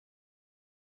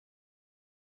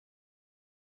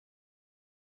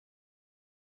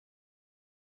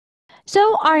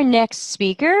So our next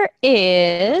speaker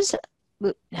is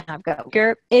Leslie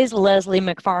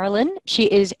McFarlin. She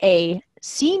is a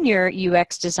senior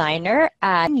UX designer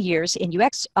at years in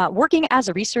UX, working as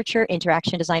a researcher,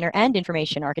 interaction designer, and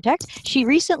information architect. She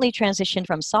recently transitioned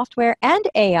from software and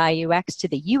AI UX to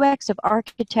the UX of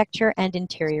architecture and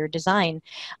interior design.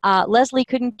 Leslie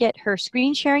couldn't get her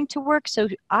screen sharing to work, so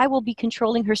I will be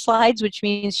controlling her slides, which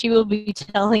means she will be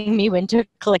telling me when to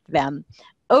click them.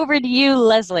 Over to you,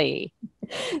 Leslie.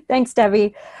 Thanks,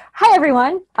 Debbie. Hi,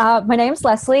 everyone. My name is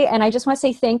Leslie, and I just want to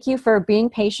say thank you for being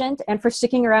patient and for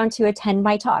sticking around to attend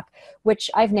my talk, which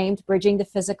I've named Bridging the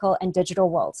Physical and Digital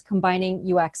Worlds,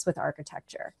 Combining UX with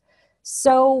Architecture.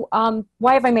 So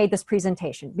why have I made this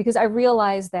presentation? Because I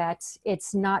realize that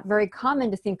it's not very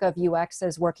common to think of UX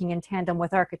as working in tandem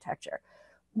with architecture.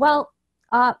 Well,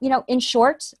 in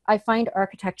short, I find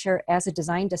architecture as a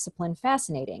design discipline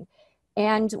fascinating.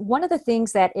 And one of the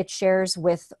things that it shares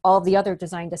with all the other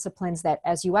design disciplines that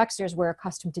as UXers we're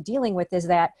accustomed to dealing with is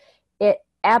that it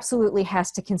absolutely has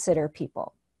to consider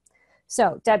people.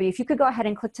 So Debbie, if you could go ahead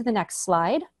and click to the next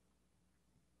slide.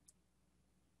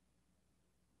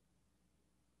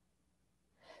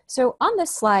 So on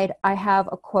this slide, I have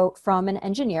a quote from an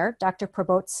engineer, Dr.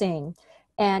 Prabhat Singh,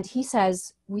 and he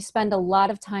says, "We spend a lot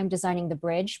of time designing the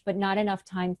bridge, but not enough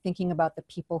time thinking about the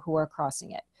people who are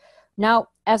crossing it." Now,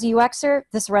 as a UXer,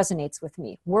 this resonates with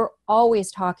me. We're always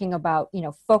talking about,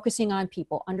 focusing on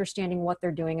people, understanding what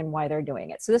they're doing and why they're doing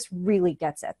it. So this really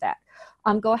gets at that.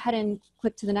 Go ahead and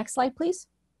click to the next slide, please.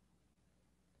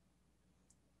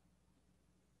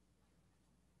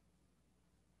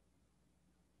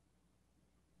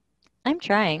 I'm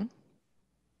trying.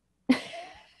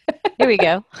 Here we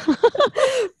go.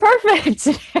 Perfect.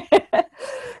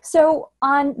 So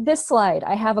on this slide,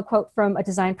 I have a quote from a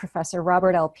design professor,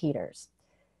 Robert L. Peters.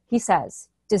 He says,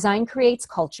 "Design creates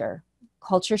culture,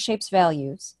 culture shapes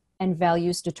values, and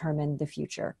values determine the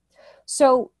future."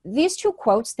 So these two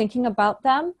quotes, thinking about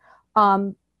them,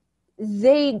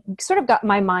 they sort of got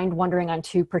my mind wandering on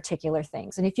two particular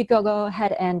things. And if you go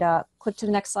ahead and click to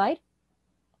the next slide.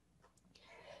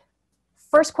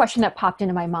 First question that popped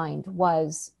into my mind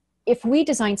was, if we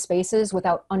design spaces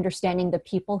without understanding the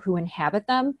people who inhabit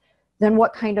them, then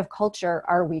what kind of culture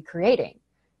are we creating?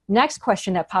 Next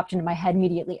question that popped into my head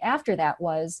immediately after that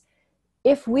was,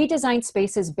 if we design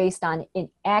spaces based on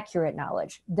inaccurate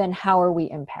knowledge, then how are we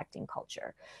impacting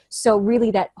culture? So really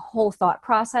that whole thought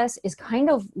process is kind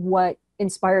of what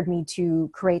inspired me to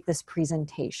create this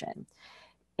presentation.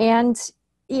 And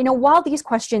while these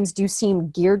questions do seem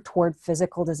geared toward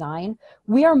physical design,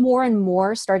 we are more and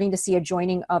more starting to see a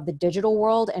joining of the digital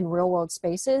world and real world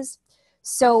spaces.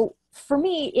 So for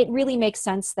me, it really makes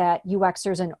sense that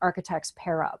UXers and architects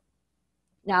pair up.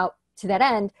 Now, to that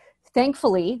end,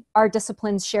 thankfully, our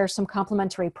disciplines share some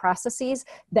complementary processes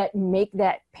that make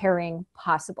that pairing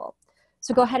possible.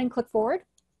 So go ahead and click forward.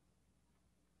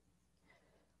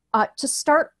 To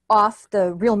start off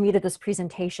the real meat of this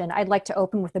presentation, I'd like to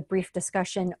open with a brief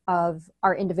discussion of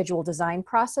our individual design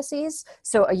processes.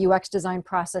 So a UX design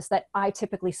process that I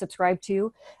typically subscribe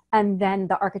to, and then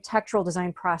the architectural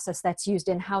design process that's used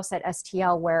in-house at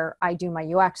STL where I do my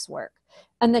UX work.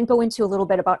 And then go into a little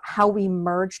bit about how we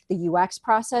merged the UX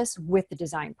process with the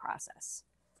design process.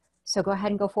 So go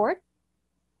ahead and go forward.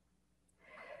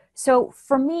 So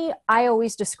for me, I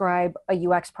always describe a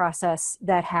UX process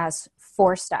that has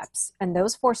 4 steps. And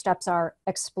those 4 steps are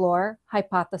explore,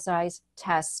 hypothesize,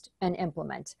 test, and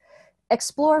implement.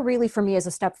 Explore really for me is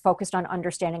a step focused on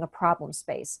understanding a problem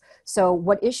space. So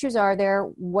what issues are there?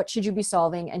 What should you be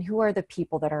solving? And who are the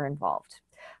people that are involved?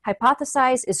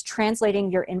 Hypothesize is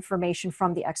translating your information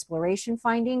from the exploration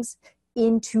findings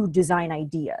into design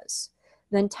ideas.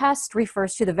 Then test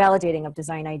refers to the validating of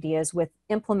design ideas, with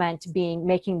implement being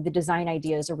making the design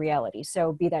ideas a reality.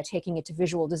 So be that taking it to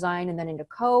visual design and then into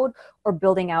code, or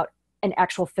building out an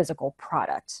actual physical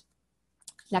product.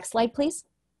 Next slide, please.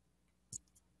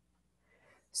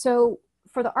 So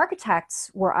for the architects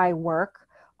where I work,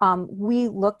 we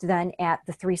looked then at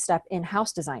the 3-step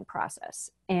in-house design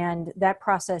process. And that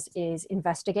process is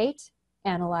investigate,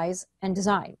 analyze, and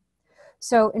design.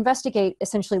 So investigate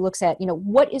essentially looks at,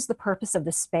 what is the purpose of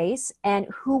the space and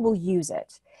who will use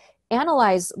it?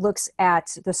 Analyze looks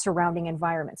at the surrounding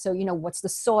environment. So, what's the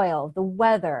soil, the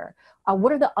weather,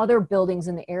 what are the other buildings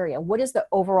in the area? What is the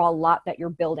overall lot that you're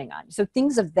building on? So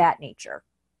things of that nature.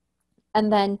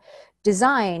 And then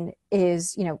design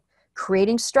is,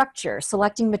 creating structure,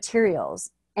 selecting materials,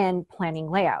 and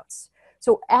planning layouts.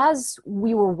 So as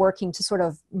we were working to sort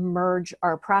of merge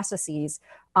our processes,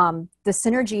 the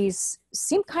synergies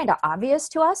seem kind of obvious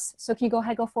to us. So can you go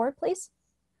ahead, go forward, please?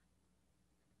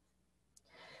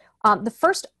 The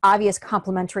first obvious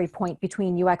complementary point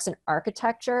between UX and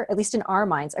architecture, at least in our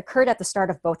minds, occurred at the start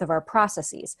of both of our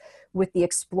processes with the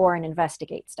explore and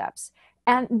investigate steps.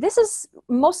 And this is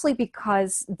mostly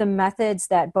because the methods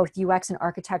that both UX and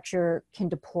architecture can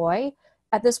deploy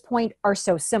at this point are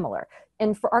so similar.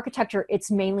 And for architecture,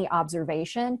 it's mainly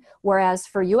observation, whereas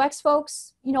for UX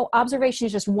folks, observation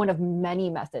is just one of many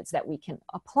methods that we can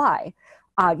apply.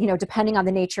 Depending on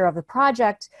the nature of the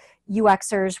project,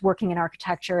 UXers working in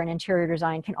architecture and interior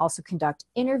design can also conduct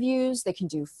interviews, they can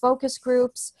do focus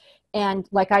groups, and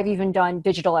like I've even done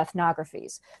digital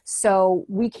ethnographies. So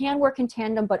we can work in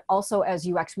tandem, but also as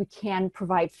UX, we can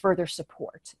provide further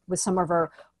support with some of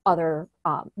our other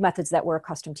methods that we're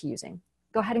accustomed to using.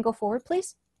 Go ahead and go forward,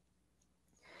 please.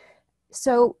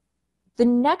 So the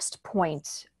next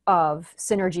point of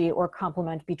synergy or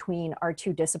complement between our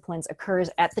two disciplines occurs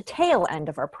at the tail end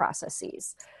of our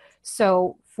processes.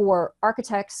 So for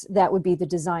architects, that would be the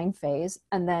design phase,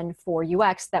 and then for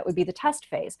UX, that would be the test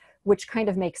phase, which kind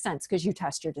of makes sense because you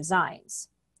test your designs.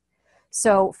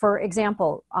 So for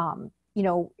example,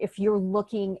 if you're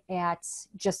looking at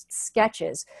just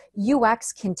sketches,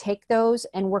 UX can take those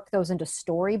and work those into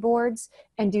storyboards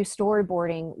and do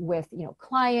storyboarding with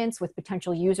clients, with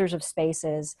potential users of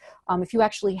spaces. If you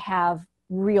actually have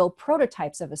real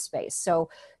prototypes of a space. So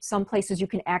some places you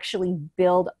can actually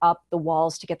build up the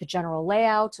walls to get the general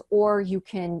layout, or you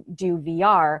can do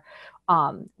VR.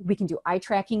 We can do eye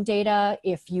tracking data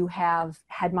if you have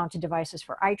head-mounted devices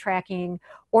for eye tracking,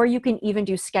 or you can even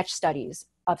do sketch studies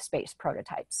of space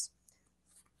prototypes.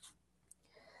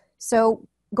 So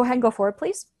go ahead and go forward,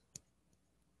 please.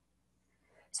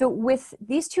 So with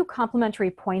these two complementary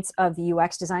points of the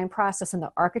UX design process and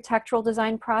the architectural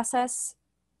design process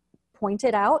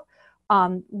pointed out,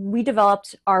 we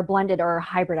developed our blended or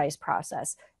hybridized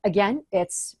process. Again,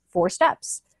 it's 4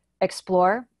 steps: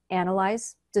 explore,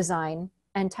 analyze, design,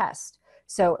 and test.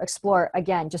 So explore,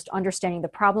 again, just understanding the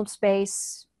problem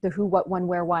space, the who, what, when,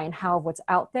 where, why, and how of what's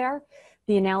out there.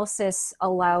 The analysis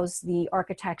allows the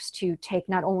architects to take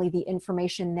not only the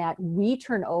information that we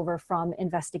turn over from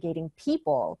investigating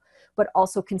people, but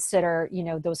also consider,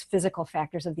 those physical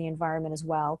factors of the environment as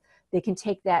well. They can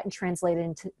take that and translate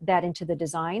into the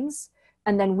designs,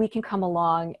 and then we can come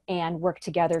along and work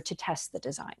together to test the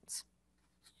designs.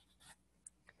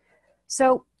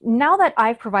 So now that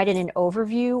I've provided an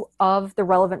overview of the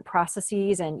relevant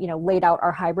processes and laid out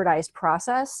our hybridized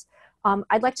process,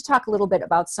 I'd like to talk a little bit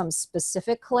about some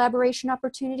specific collaboration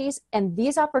opportunities. And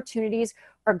these opportunities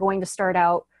are going to start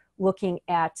out looking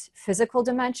at physical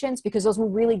dimensions, because those will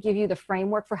really give you the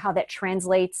framework for how that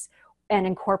translates and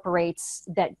incorporates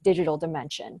that digital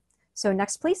dimension. So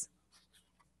next, please.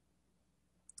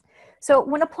 So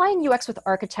when applying UX with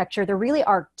architecture, there really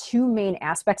are 2 main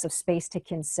aspects of space to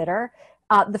consider.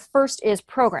 The first is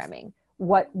programming,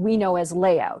 what we know as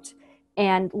layout.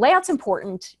 And layout's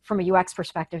important from a UX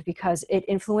perspective because it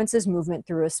influences movement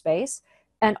through a space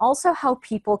and also how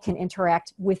people can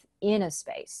interact within a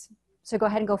space. So go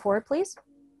ahead and go forward, please.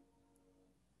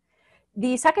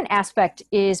 The second aspect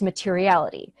is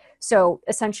materiality. So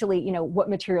essentially, what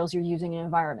materials you're using in an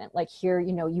environment. Like here,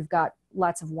 you've got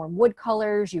lots of warm wood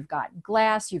colors, you've got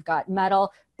glass, you've got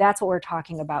metal. That's what we're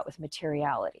talking about with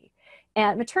materiality.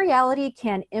 And materiality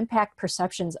can impact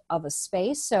perceptions of a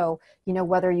space. So,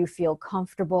 whether you feel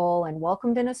comfortable and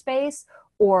welcomed in a space,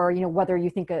 or, whether you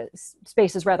think a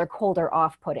space is rather cold or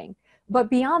off-putting. But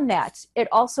beyond that, it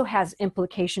also has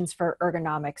implications for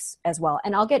ergonomics as well.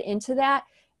 And I'll get into that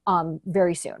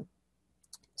very soon.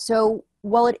 So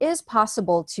while it is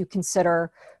possible to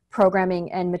consider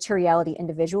programming and materiality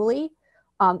individually,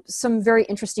 some very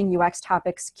interesting UX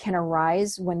topics can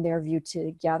arise when they're viewed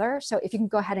together. So if you can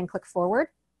go ahead and click forward.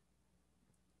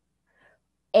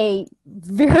 A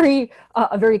very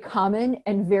common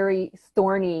and very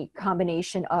thorny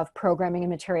combination of programming and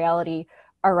materiality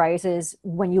arises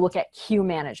when you look at queue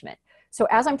management. So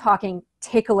as I'm talking,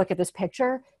 take a look at this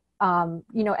picture.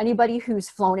 Anybody who's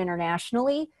flown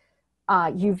internationally,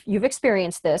 you've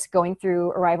experienced this. Going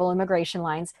through arrival immigration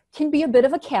lines can be a bit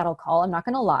of a cattle call, I'm not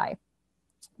going to lie.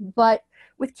 But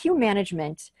with queue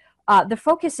management, the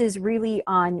focus is really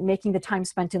on making the time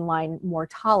spent in line more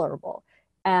tolerable.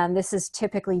 And this is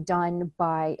typically done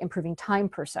by improving time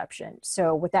perception.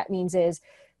 So what that means is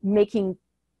making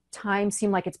time seem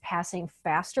like it's passing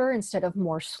faster instead of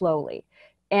more slowly.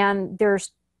 And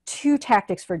there's 2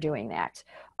 tactics for doing that.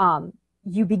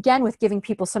 You begin with giving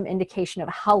people some indication of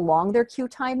how long their queue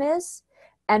time is,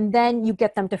 and then you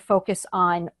get them to focus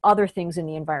on other things in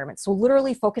the environment. So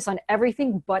literally focus on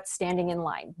everything but standing in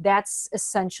line. That's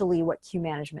essentially what queue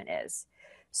management is.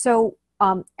 So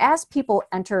as people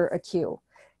enter a queue,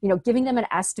 giving them an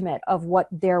estimate of what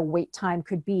their wait time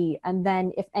could be. And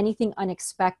then if anything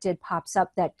unexpected pops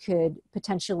up that could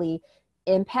potentially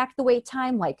impact the wait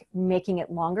time, like making it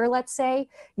longer, let's say,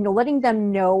 letting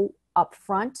them know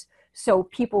upfront so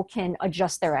people can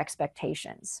adjust their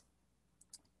expectations.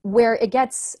 Where it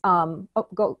gets,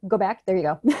 go back, there you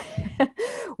go.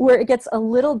 Where it gets a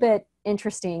little bit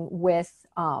interesting with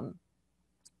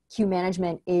queue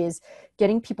management is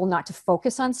getting people not to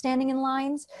focus on standing in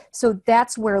lines. So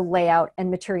that's where layout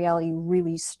and materiality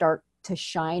really start to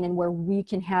shine, and where we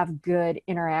can have good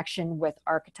interaction with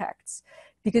architects,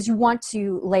 because you want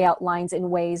to lay out lines in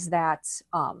ways that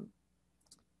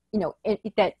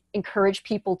that encourage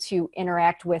people to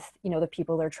interact with, the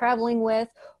people they're traveling with,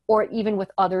 or even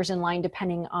with others in line,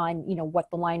 depending on, what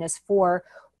the line is for,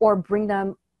 or bring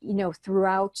them,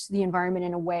 throughout the environment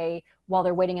in a way while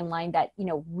they're waiting in line that,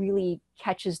 really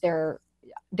catches their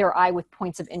eye with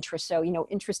points of interest. So,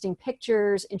 interesting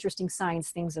pictures, interesting signs,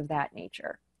 things of that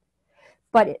nature.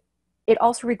 But it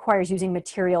also requires using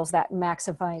materials that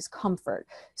maximize comfort.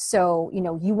 So,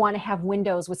 you want to have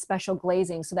windows with special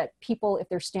glazing so that people, if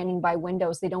they're standing by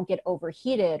windows, they don't get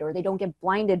overheated or they don't get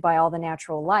blinded by all the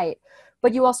natural light.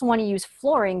 But you also want to use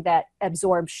flooring that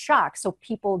absorbs shock so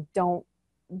people don't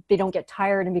get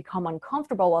tired and become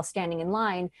uncomfortable while standing in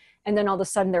line. And then all of a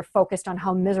sudden they're focused on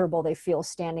how miserable they feel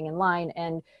standing in line,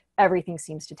 and everything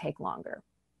seems to take longer.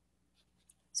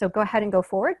 So go ahead and go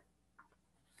forward.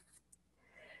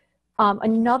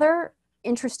 Another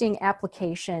interesting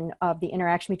application of the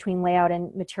interaction between layout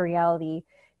and materiality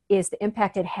is the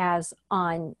impact it has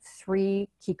on three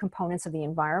key components of the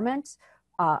environment: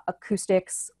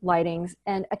 acoustics, lighting,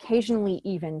 and occasionally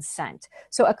even scent.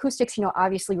 So acoustics,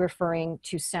 obviously referring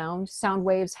to sound. Sound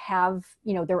waves have,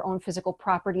 their own physical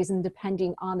properties, and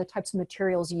depending on the types of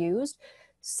materials used,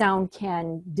 sound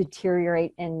can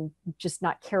deteriorate and just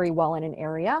not carry well in an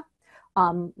area.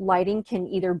 Lighting can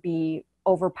either be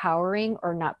overpowering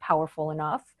or not powerful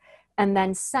enough. And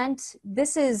then scent,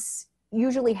 this is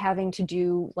usually having to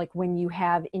do like when you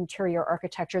have interior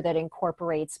architecture that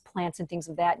incorporates plants and things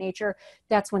of that nature,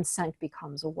 that's when scent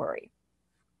becomes a worry.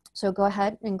 So go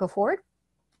ahead and go forward.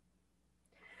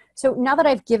 So now that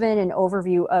I've given an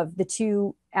overview of the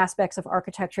two aspects of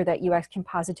architecture that UX can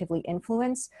positively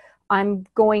influence, I'm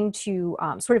going to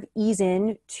sort of ease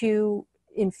in to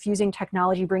infusing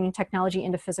technology, bringing technology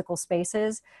into physical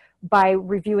spaces by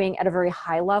reviewing at a very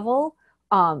high level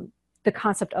the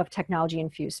concept of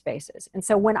technology-infused spaces. And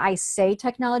so when I say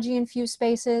technology-infused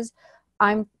spaces,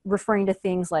 I'm referring to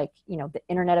things like, the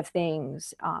Internet of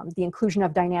Things, the inclusion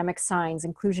of dynamic signs,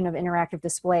 inclusion of interactive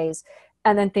displays,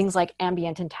 and then things like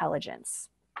ambient intelligence.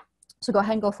 So go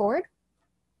ahead and go forward.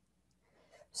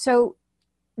 So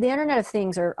the Internet of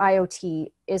Things, or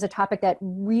IoT, is a topic that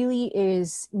really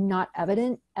is not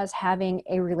evident as having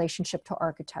a relationship to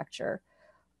architecture.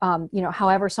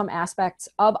 However, some aspects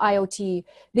of IoT,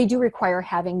 they do require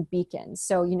having beacons.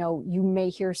 So, you may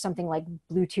hear something like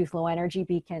Bluetooth low energy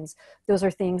beacons. Those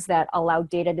are things that allow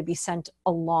data to be sent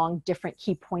along different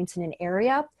key points in an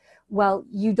area. Well,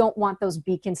 you don't want those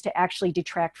beacons to actually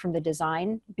detract from the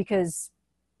design, because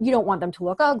you don't want them to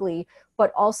look ugly,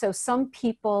 but also some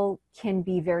people can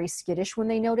be very skittish when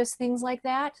they notice things like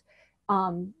that.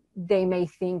 They may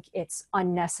think it's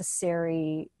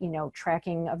unnecessary,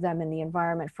 tracking of them in the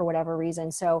environment for whatever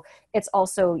reason. So it's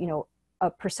also,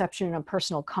 a perception and a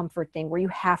personal comfort thing where you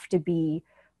have to be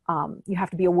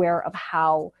aware of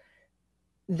how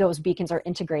those beacons are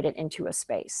integrated into a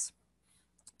space.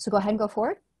 So go ahead and go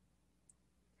forward.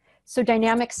 So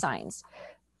dynamic signs.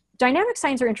 Dynamic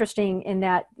signs are interesting in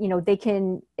that, they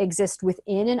can exist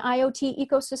within an IoT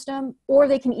ecosystem, or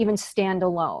they can even stand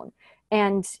alone.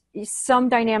 And some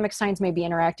dynamic signs may be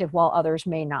interactive while others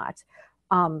may not.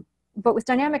 But with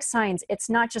dynamic signs, it's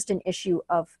not just an issue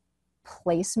of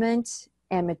placement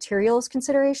and materials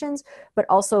considerations, but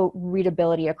also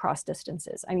readability across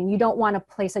distances. I mean, you don't want to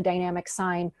place a dynamic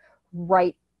sign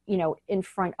right, in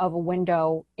front of a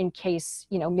window in case,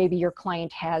 maybe your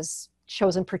client has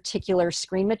chosen particular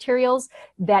screen materials.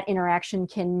 That interaction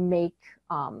can make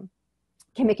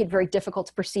it very difficult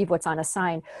to perceive what's on a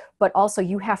sign. But also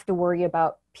you have to worry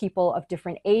about people of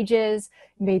different ages,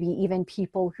 maybe even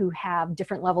people who have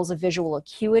different levels of visual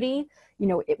acuity,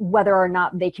 whether or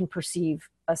not they can perceive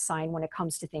a sign when it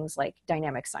comes to things like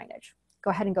dynamic signage.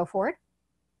 Go ahead and go forward.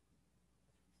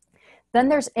 Then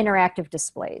there's interactive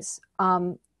displays.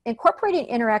 Incorporating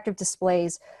interactive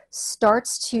displays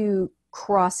starts to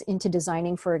cross into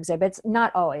designing for exhibits.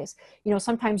 Not always.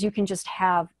 Sometimes you can just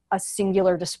have a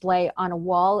singular display on a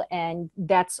wall and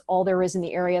that's all there is in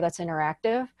the area that's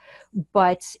interactive.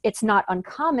 But it's not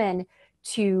uncommon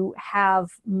to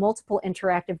have multiple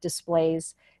interactive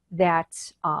displays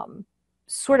that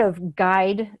sort of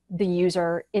guide the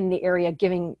user in the area,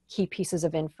 giving key pieces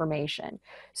of information.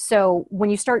 So when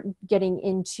you start getting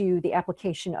into the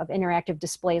application of interactive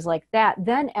displays like that,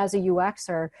 then as a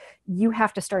UXer, you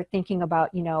have to start thinking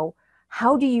about, you know,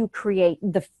 how do you create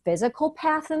the physical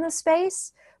path in the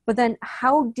space, but then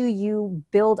how do you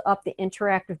build up the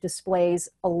interactive displays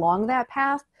along that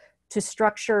path to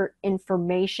structure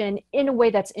information in a way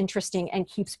that's interesting and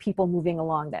keeps people moving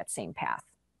along that same path.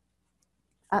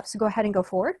 So go ahead and go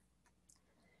forward.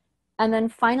 And then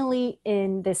finally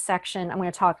in this section, I'm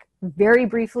going to talk very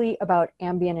briefly about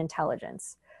ambient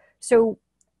intelligence. So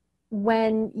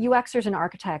when UXers and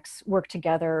architects work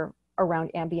together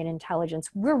around ambient intelligence,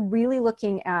 we're really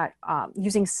looking at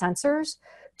using sensors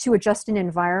to adjust an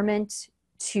environment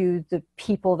to the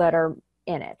people that are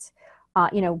in it.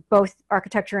 You know, both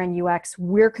architecture and UX,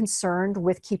 we're concerned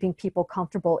with keeping people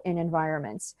comfortable in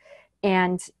environments.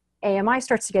 And AMI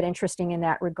starts to get interesting in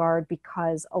that regard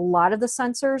because a lot of the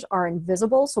sensors are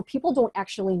invisible, so people don't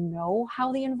actually know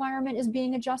how the environment is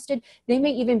being adjusted. They may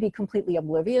even be completely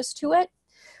oblivious to it,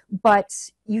 but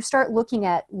you start looking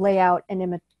at layout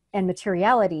and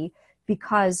materiality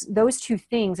because those two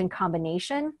things in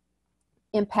combination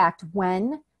impact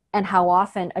when and how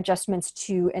often adjustments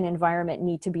to an environment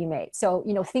need to be made. So,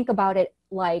 you know, think about it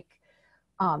like,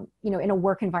 you know, in a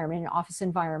work environment, an office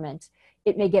environment,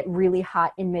 it may get really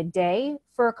hot in midday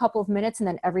for a couple of minutes and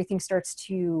then everything starts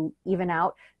to even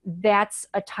out. That's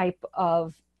a type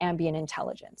of ambient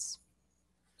intelligence.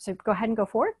 So go ahead and go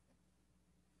forward.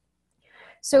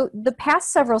 So the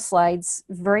past several slides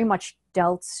very much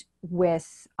dealt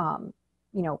with, you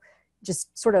know,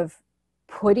 just sort of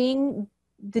putting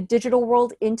the digital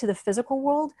world into the physical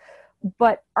world,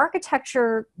 but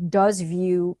architecture does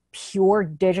view pure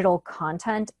digital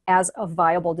content as a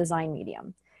viable design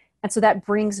medium. And so that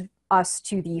brings us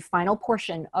to the final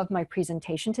portion of my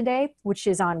presentation today, which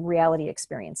is on reality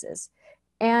experiences.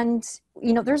 And,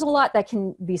 you know, there's a lot that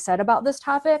can be said about this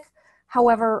topic.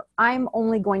 However, I'm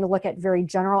only going to look at very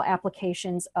general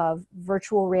applications of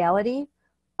virtual reality,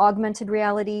 augmented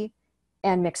reality,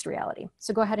 and mixed reality.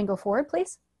 So go ahead and go forward,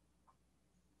 please.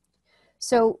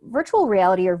 So virtual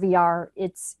reality, or VR,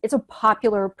 it's a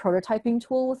popular prototyping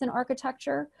tool within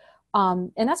architecture.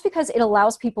 And that's because it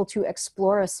allows people to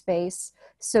explore a space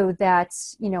so that,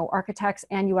 you know, architects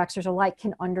and UXers alike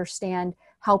can understand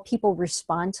how people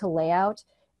respond to layout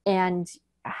and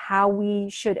how we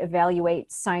should evaluate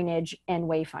signage and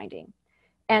wayfinding.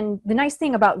 And the nice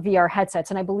thing about VR headsets,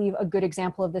 and I believe a good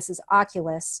example of this is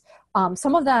Oculus,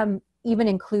 some of them even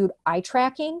include eye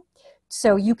tracking.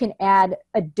 So you can add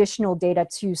additional data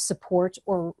to support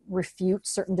or refute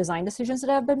certain design decisions that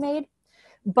have been made.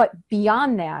 But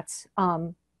beyond that,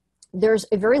 there's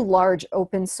a very large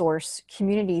open source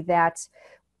community that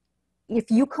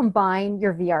if you combine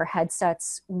your VR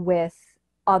headsets with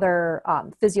other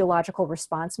physiological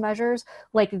response measures,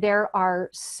 like there are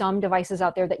some devices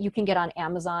out there that you can get on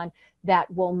Amazon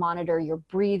that will monitor your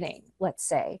breathing, let's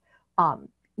say.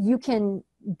 You can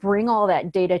bring all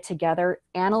that data together,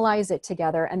 analyze it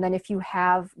together, and then if you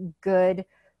have good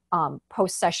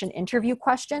post-session interview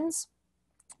questions,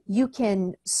 you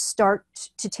can start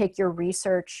to take your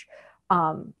research,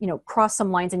 you know, cross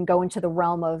some lines and go into the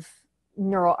realm of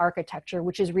neuroarchitecture,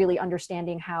 which is really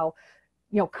understanding how,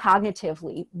 you know,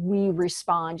 cognitively we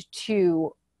respond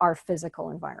to our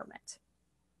physical environment.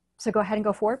 So go ahead and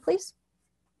go forward, please.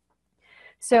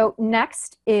 So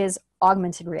next is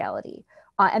augmented reality.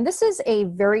 And this is a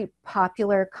very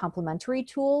popular complementary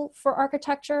tool for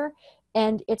architecture,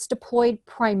 and it's deployed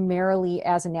primarily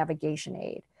as a navigation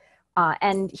aid.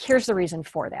 And here's the reason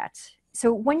for that.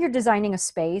 So when you're designing a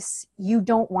space, you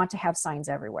don't want to have signs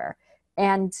everywhere.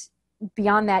 And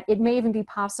beyond that, it may even be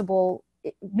possible,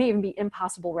 it may even be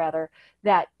impossible rather,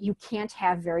 that you can't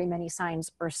have very many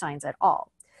signs or signs at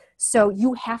all. So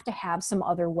you have to have some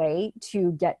other way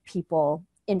to get people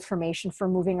information for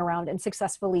moving around and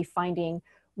successfully finding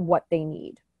what they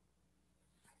need.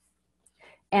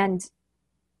 And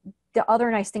the other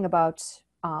nice thing about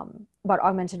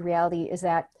augmented reality is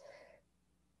that,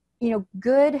 you know,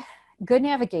 good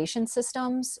navigation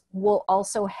systems will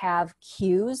also have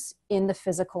cues in the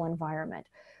physical environment.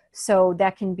 So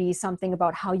that can be something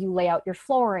about how you lay out your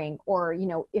flooring, or, you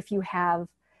know, if you have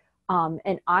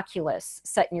an Oculus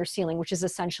set in your ceiling, which is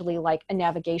essentially like a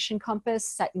navigation compass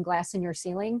set in glass in your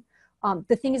ceiling.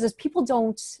 The thing is people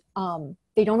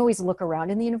they don't always look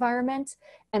around in the environment.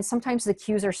 And sometimes the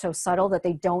cues are so subtle that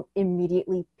they don't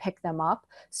immediately pick them up.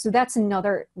 So that's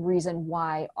another reason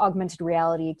why augmented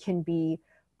reality can be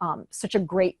such a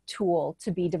great tool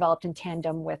to be developed in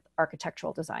tandem with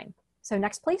architectural design. So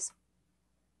next, please.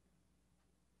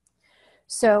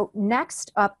 So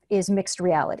next up is mixed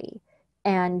reality.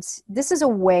 And this is a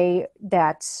way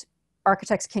that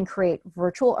architects can create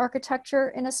virtual architecture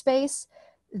in a space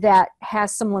that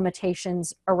has some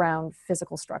limitations around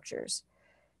physical structures.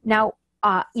 Now,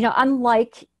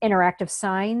 unlike interactive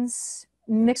signs,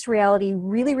 mixed reality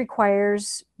really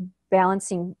requires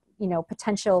balancing,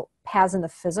 potential paths in the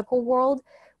physical world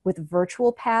with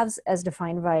virtual paths as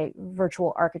defined by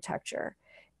virtual architecture.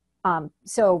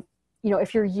 So,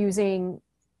 if you're using,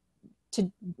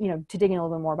 to dig in a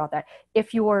little bit more about that,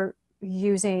 if you're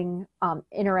using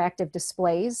interactive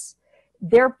displays,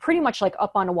 they're pretty much like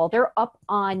up on a wall. They're up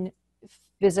on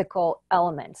physical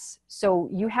elements. So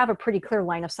you have a pretty clear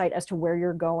line of sight as to where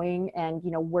you're going and,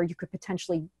 where you could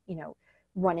potentially,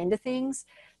 run into things.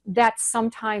 That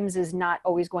sometimes is not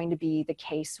always going to be the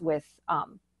case with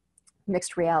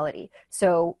mixed reality.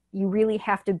 So you really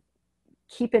have to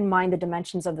keep in mind the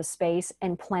dimensions of the space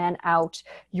and plan out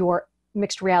your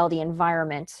mixed reality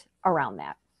environment around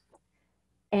that.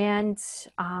 And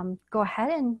go ahead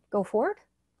and go forward.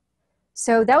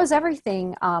 So that was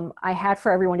everything I had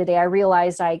for everyone today. I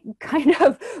realized I kind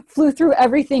of flew through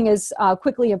everything as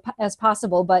quickly as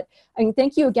possible, but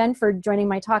thank you again for joining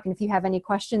my talk. And if you have any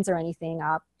questions or anything,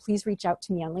 please reach out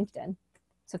to me on LinkedIn.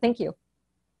 So thank you.